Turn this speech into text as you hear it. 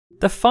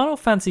The Final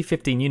Fantasy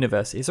 15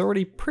 universe is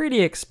already pretty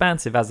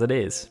expansive as it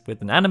is,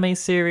 with an anime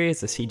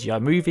series, a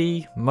CGI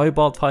movie,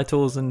 mobile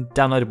titles and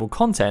downloadable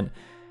content,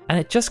 and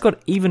it just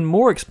got even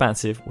more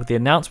expansive with the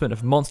announcement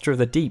of Monster of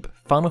the Deep,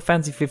 Final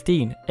Fantasy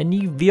 15, a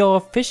new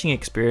VR fishing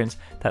experience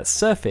that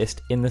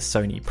surfaced in the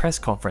Sony press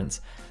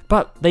conference.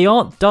 But they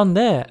aren't done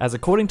there, as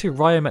according to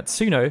Raio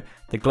Matsuno,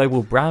 the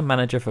global brand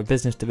manager for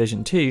Business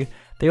Division 2,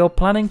 they are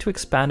planning to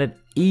expand it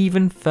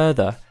even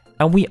further,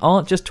 and we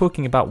aren't just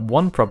talking about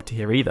one property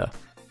here either.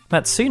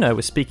 Matsuno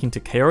was speaking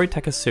to Kaori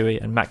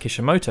Takasui and Matt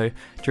Kishimoto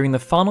during the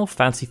Final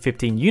Fantasy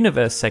 15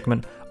 Universe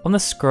segment on the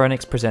Square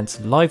Enix Presents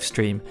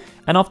livestream,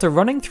 and after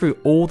running through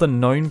all the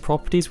known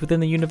properties within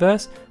the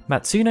universe,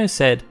 Matsuno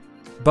said,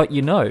 "But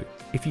you know,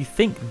 if you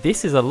think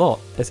this is a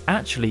lot, there's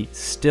actually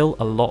still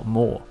a lot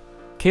more."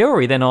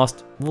 Kaori then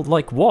asked, "Well,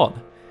 like what?"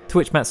 To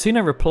which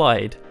Matsuno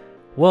replied,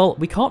 "Well,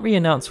 we can't really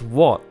announce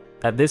what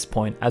at this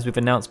point, as we've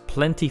announced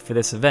plenty for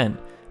this event,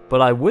 but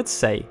I would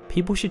say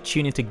people should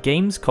tune into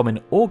Gamescom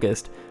in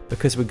August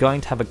because we're going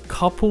to have a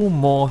couple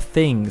more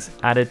things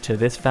added to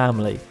this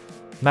family."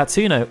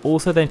 Matsuno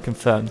also then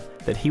confirmed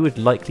that he would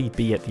likely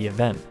be at the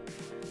event.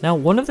 Now,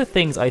 one of the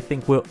things I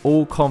think we're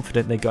all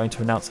confident they're going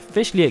to announce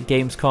officially at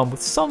Gamescom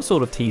with some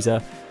sort of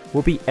teaser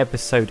will be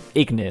episode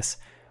Ignis,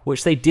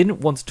 which they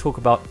didn't want to talk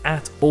about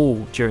at all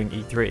during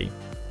E3.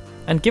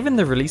 And given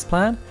the release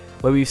plan,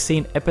 where we've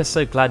seen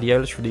episode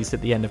Gladiolus released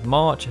at the end of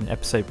March and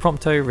episode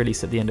Prompto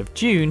released at the end of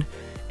June,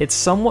 it's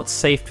somewhat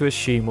safe to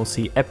assume we'll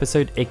see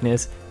episode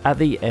Ignis at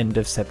the end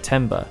of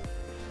September.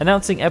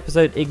 Announcing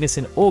episode Ignis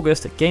in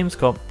August at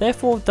Gamescom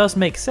therefore does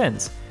make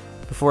sense,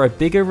 before a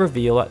bigger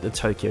reveal at the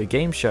Tokyo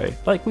Game Show,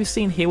 like we've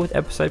seen here with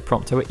episode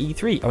Prompto at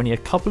E3 only a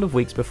couple of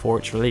weeks before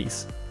its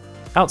release.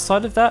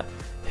 Outside of that,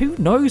 who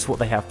knows what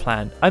they have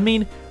planned? I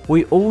mean,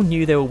 we all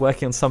knew they were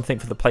working on something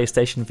for the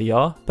PlayStation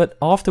VR, but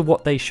after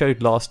what they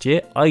showed last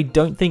year, I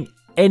don't think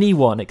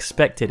anyone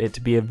expected it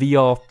to be a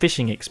VR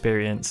fishing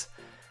experience.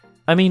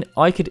 I mean,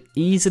 I could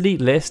easily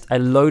list a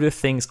load of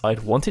things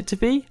I'd want it to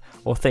be,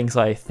 or things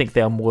I think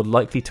they are more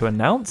likely to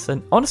announce,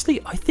 and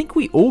honestly, I think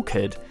we all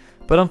could.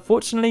 But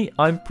unfortunately,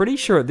 I'm pretty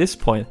sure at this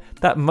point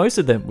that most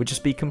of them would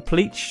just be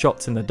complete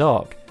shots in the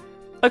dark.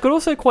 I could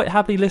also quite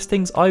happily list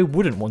things I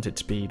wouldn't want it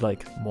to be,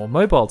 like more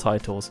mobile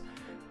titles.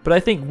 But I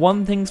think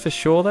one thing's for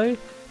sure though,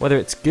 whether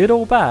it's good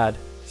or bad,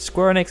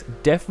 Square Enix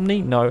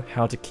definitely know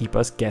how to keep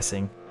us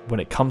guessing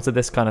when it comes to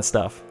this kind of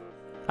stuff.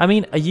 I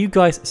mean, are you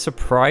guys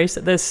surprised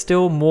that there's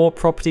still more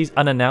properties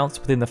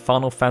unannounced within the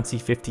Final Fantasy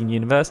 15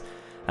 universe?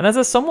 And as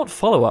a somewhat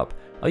follow-up,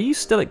 are you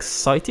still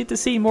excited to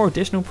see more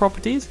additional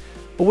properties?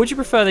 Or would you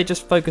prefer they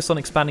just focus on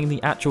expanding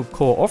the actual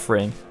core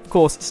offering? Of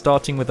course,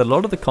 starting with a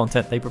lot of the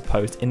content they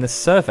proposed in the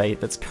survey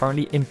that's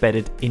currently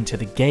embedded into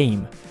the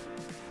game.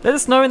 Let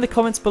us know in the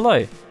comments below.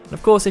 And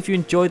of course, if you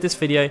enjoyed this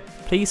video,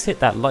 please hit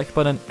that like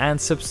button and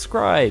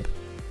subscribe.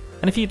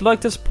 And if you'd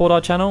like to support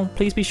our channel,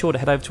 please be sure to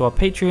head over to our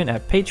Patreon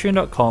at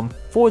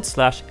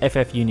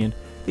patreon.com/FFunion.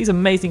 These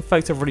amazing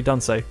folks have already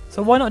done so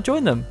why not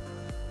join them?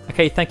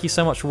 Okay, thank you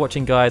so much for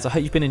watching guys, I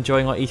hope you've been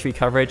enjoying our E3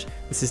 coverage.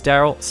 This is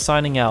Daryl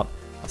signing out.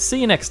 I'll see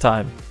you next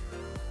time.